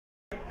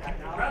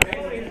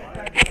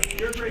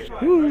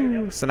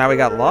Woo. So now we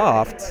got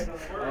Loft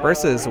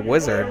versus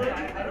Wizard.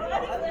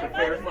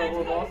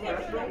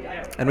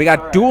 And we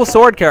got dual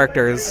sword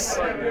characters.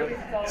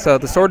 So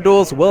the sword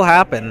duels will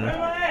happen.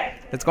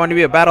 It's going to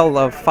be a battle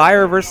of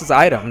fire versus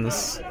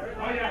items.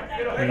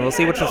 And we'll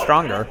see which is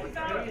stronger.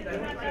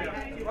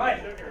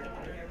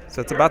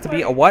 So it's about to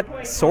be a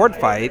what? Sword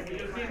fight.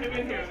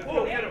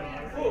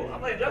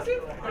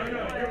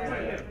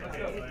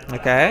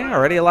 Okay,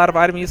 already a lot of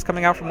item use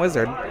coming out from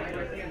Wizard.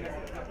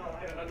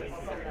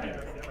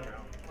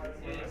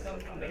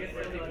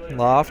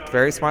 Loft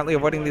very smartly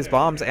avoiding these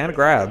bombs and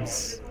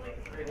grabs.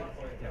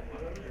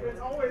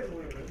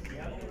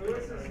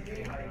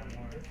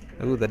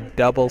 Ooh, the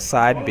double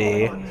side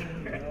B.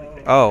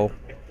 Oh.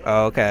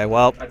 Oh, okay,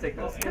 well.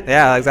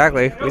 Yeah,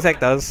 exactly. We take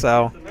those,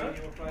 so.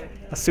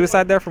 A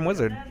suicide there from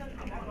Wizard.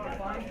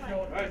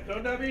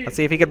 Let's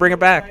see if he can bring it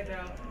back.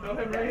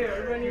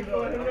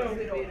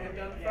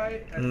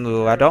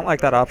 Ooh, I don't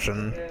like that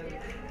option.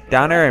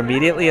 Down air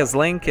immediately as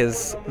Link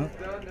is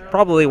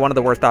probably one of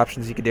the worst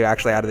options you could do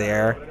actually out of the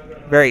air.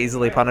 Very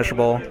easily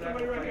punishable.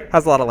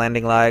 Has a lot of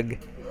landing lag.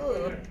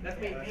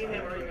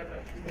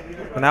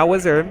 But now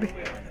Wizard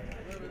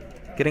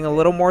getting a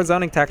little more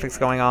zoning tactics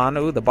going on.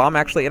 Ooh, the bomb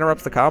actually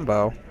interrupts the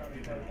combo.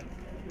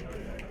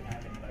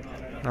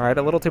 Alright,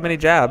 a little too many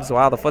jabs.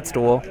 Wow, the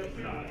footstool.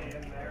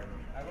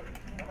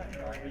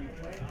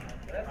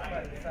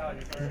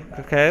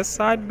 Okay,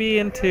 side B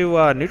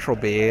into neutral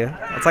B.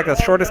 It's like the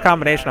shortest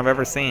combination I've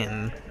ever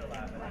seen.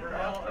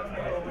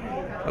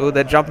 Ooh,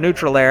 the jump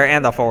neutral air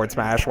and the forward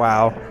smash.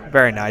 Wow,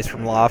 very nice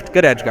from Loft.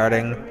 Good edge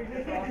guarding.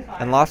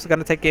 And Loft's going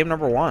to take game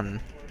number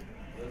 1.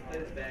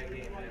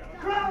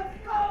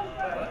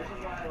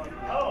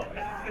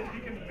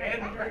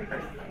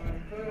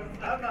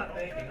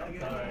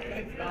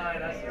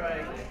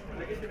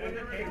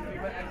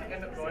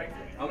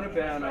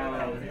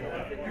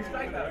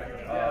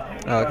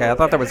 Okay, I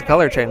thought there was a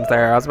color change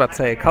there. I was about to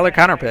say color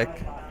counter pick.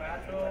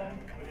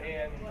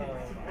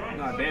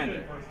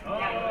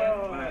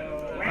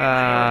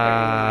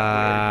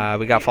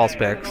 We got false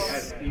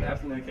picks.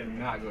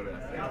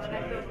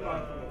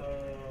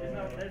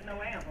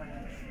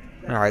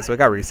 Alright, so we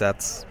got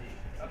resets.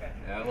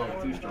 Yeah, a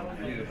little too strong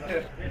for you.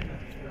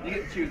 You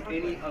get to choose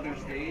any other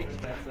stage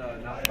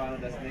that's not Final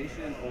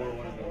Destination or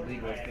one of the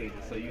legal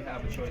stages. So you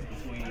have a choice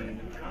between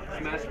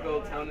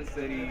Smashville, Town and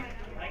City,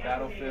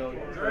 Battlefield,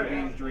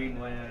 Kirby's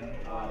Dreamland.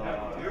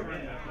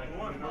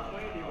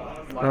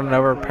 Running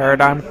over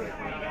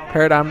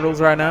Paradigm rules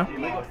right now.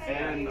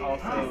 And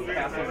also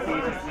Castle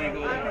Siege is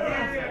legal,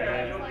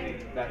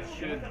 and that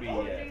should be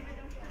it.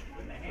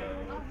 So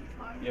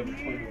you have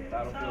between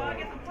Battlefield,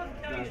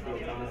 Smashville,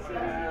 Town and City,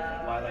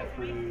 Lilac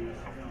Cruise,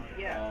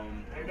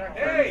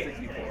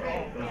 64.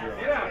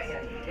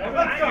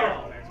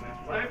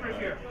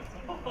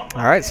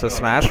 Alright, so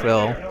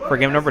Smashville for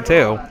game number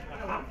 2.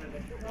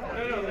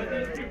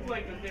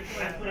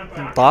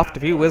 Loft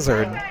to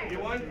Wizard.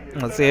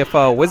 Let's see if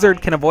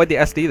Wizard can avoid the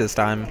SD this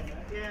time.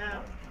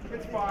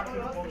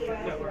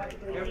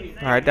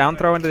 Alright, down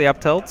throw into the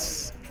up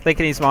tilts.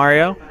 Thinking he's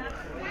Mario.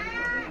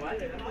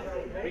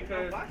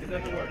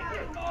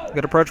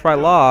 Good approach by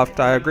Loft.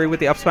 I agree with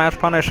the up smash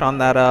punish on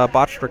that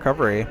botched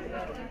recovery.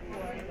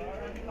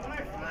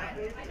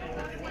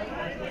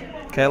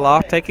 Okay,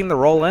 Loft taking the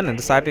roll in and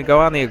deciding to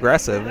go on the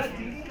aggressive.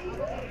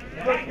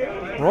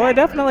 Roy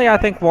definitely, I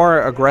think,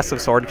 more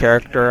aggressive sword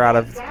character out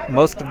of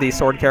most of the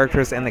sword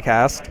characters in the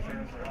cast.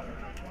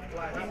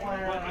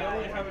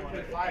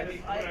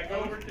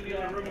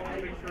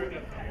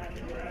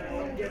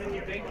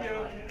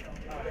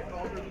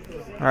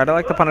 Alright, I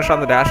like the punish on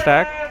the dash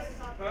attack.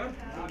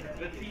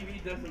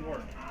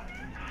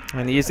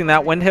 And using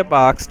that wind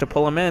hitbox to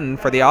pull him in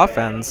for the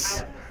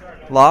offense.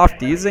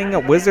 Loft using a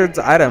Wizard's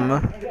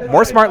item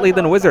more smartly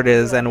than Wizard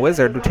is, and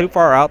Wizard too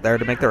far out there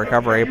to make the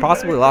recovery.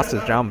 Possibly lost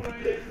his jump.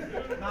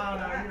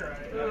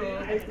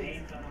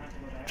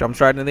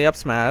 Jumps right into the up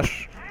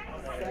smash.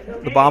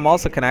 The bomb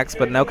also connects,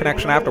 but no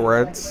connection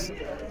afterwards.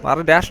 A lot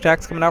of dash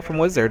attacks coming out from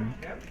Wizard.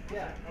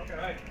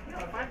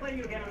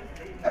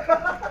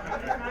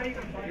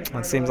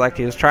 It seems like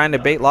he was trying to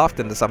bait Loft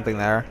into something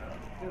there.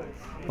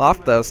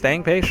 Loft, though,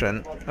 staying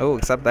patient. Oh,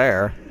 except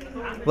there.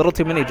 A little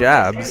too many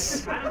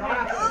jabs.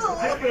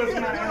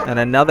 And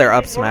another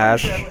up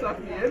smash.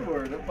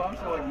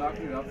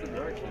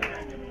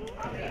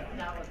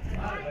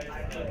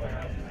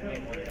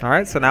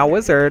 Alright, so now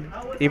Wizard,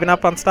 even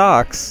up on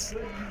stocks.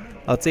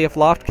 Let's see if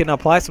Loft can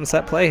apply some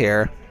set play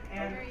here.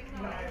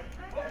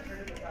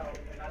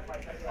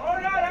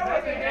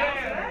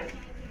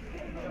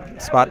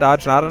 Spot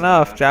dodge not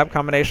enough. Jab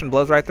combination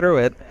blows right through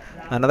it.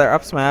 Another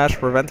up smash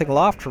preventing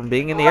Loft from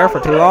being in the air for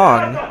too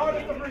long.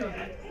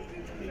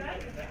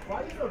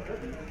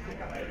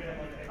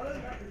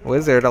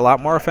 Wizard a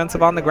lot more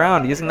offensive on the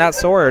ground using that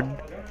sword.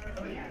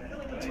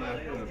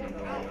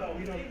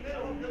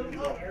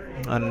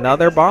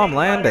 Another bomb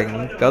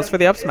landing. Goes for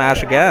the up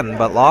smash again,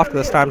 but Loft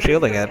this time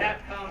shielding it.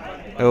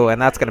 Oh, and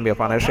that's going to be a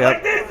punish.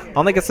 Yep.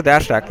 Only gets the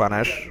dash attack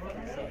punish.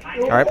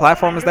 Alright,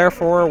 platform is there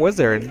for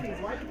Wizard.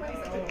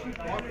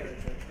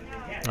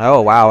 Oh,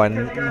 wow,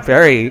 and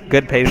very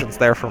good patience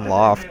there from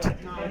Loft.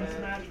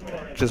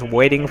 Just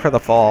waiting for the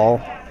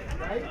fall.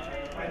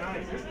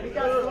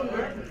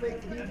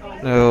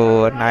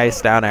 Oh, nice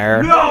down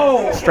air.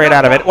 No! Straight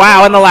out of it.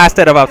 Wow, and the last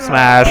hit of up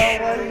smash.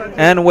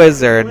 And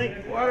Wizard.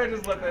 Why did I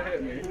just let that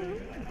hit me?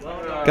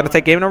 Gonna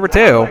take game number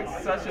 2. Like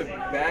such a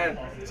bad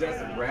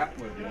just rap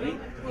with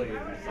Link players.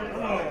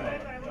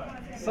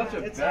 Such a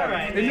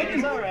bad.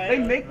 They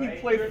make me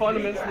play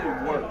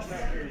fundamentally worse.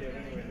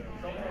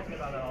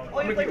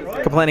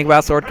 Complaining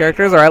about sword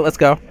characters? Alright, let's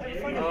go.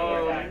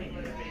 No?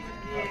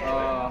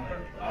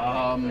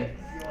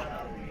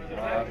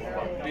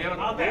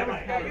 Okay, I'm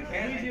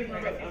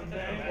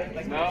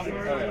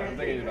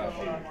thinking about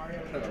it.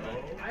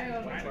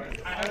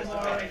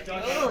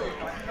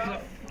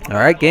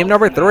 Alright, game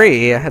number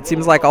 3. It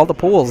seems like all the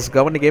pools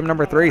going to game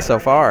number 3 so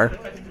far.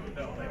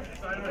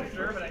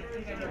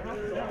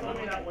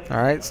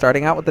 Alright,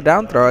 starting out with the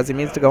down throw as he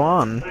means to go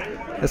on.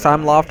 This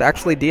time Loft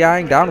actually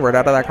DIing downward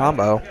out of that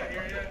combo.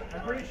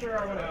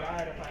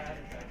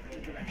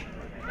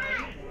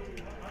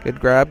 Good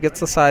grab,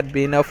 gets the side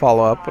B, no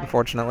follow-up,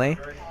 unfortunately.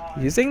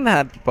 Using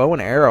that bow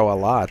and arrow a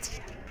lot.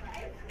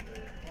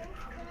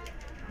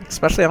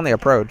 Especially on the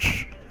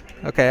approach.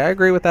 Okay, I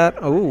agree with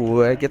that.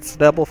 Ooh, it gets the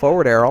double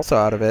forward air also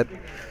out of it.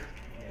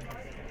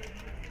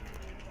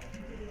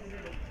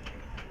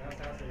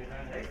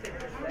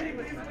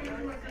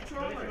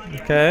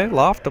 Okay,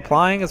 Loft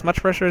applying as much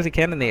pressure as he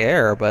can in the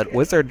air, but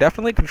Wizard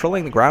definitely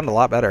controlling the ground a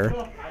lot better.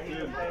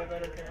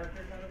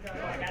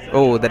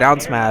 Oh, the down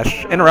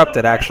smash.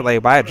 Interrupted, actually,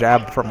 by a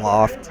jab from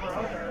Loft.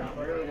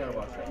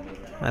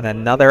 And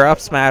another up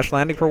smash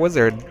landing for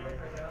Wizard.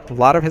 A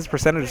lot of his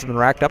percentage has been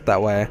racked up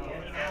that way.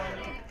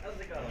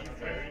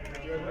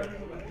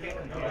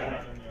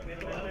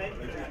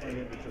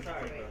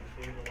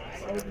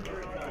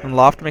 And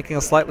Loft making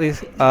a slightly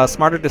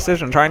smarter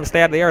decision, trying to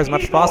stay out of the air as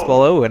much as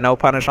possible. Oh, and no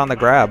punish on the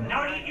grab.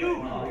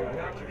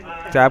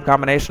 Jab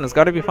combination is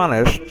going to be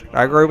punished.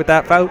 I agree with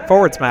that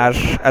forward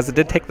smash, as it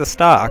did take the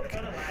stock.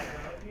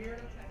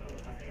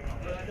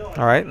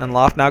 Alright, and then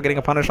Loft now getting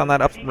a punish on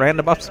that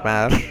random up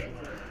smash.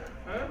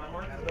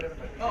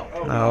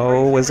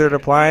 No, Wizard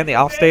applying the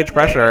offstage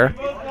pressure.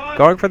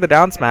 Going for the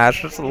down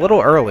smash, just a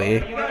little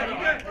early.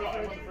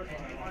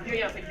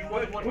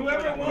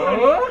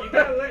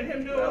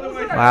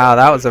 Wow,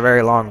 that was a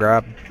very long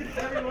grab.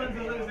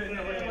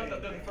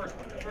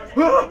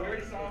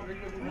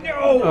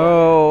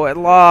 Oh,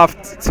 and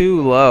Loft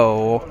too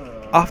low.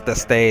 Off the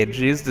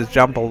stage. Used his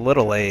jump a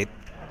little late.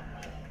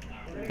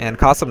 And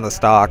cost him the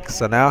stock.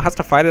 So now has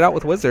to fight it out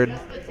with Wizard.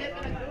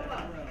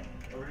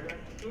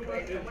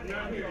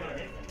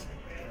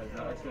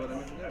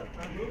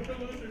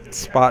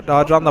 Spot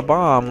dodge on the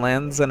bomb.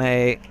 Lands in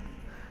a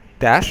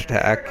dash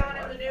attack.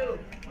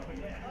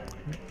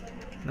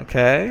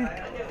 Okay.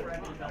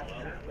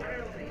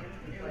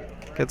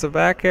 Gets a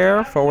back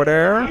air, forward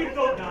air.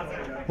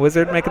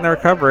 Wizard making the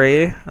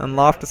recovery, and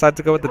Loft decides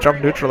to go with the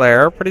jump neutral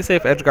air. Pretty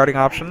safe edge guarding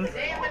option.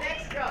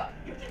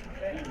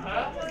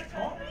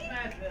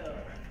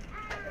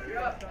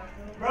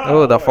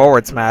 Oh, the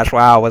forward smash.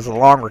 Wow, was a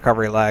long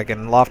recovery leg,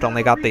 and Loft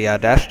only got the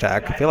dash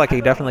attack. I feel like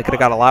he definitely could have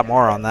got a lot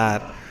more on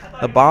that.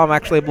 The bomb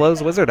actually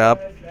blows Wizard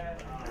up,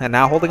 and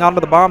now holding on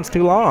to the bomb's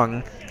too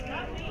long.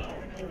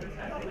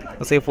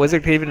 Let's see if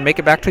Wizard can even make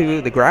it back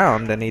to the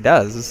ground, and he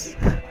does.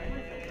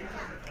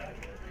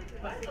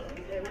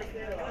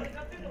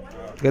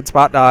 Good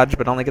spot dodge,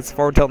 but only gets the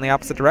forward tilt in the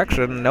opposite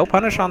direction. No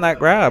punish on that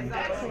grab.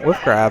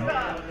 Whiff grab.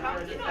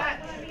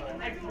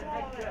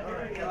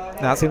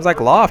 Now it seems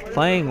like Loft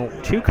playing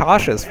too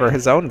cautious for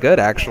his own good,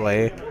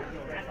 actually.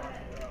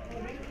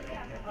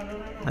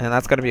 And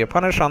that's going to be a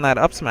punish on that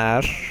up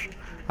smash.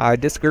 I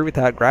disagree with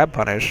that grab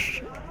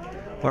punish.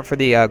 Went for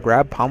the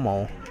grab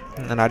pummel,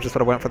 and I just would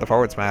have went for the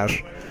forward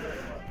smash.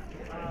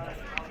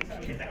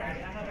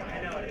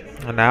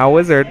 And now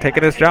Wizard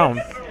taking his jump.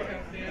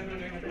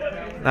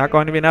 Not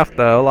going to be enough,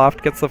 though.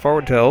 Loft gets the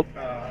forward tilt.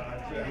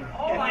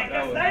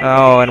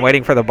 Oh, and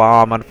waiting for the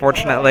bomb,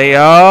 unfortunately.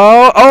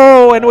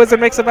 Oh, and Wizard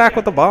makes it back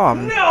with the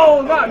bomb.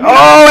 No, not me.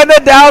 Oh, and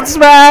the down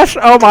smash.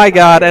 Oh, my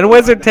God. And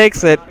Wizard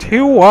takes it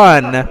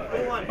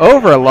 2-1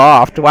 over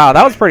Loft. Wow,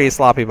 that was pretty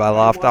sloppy by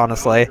Loft,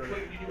 honestly.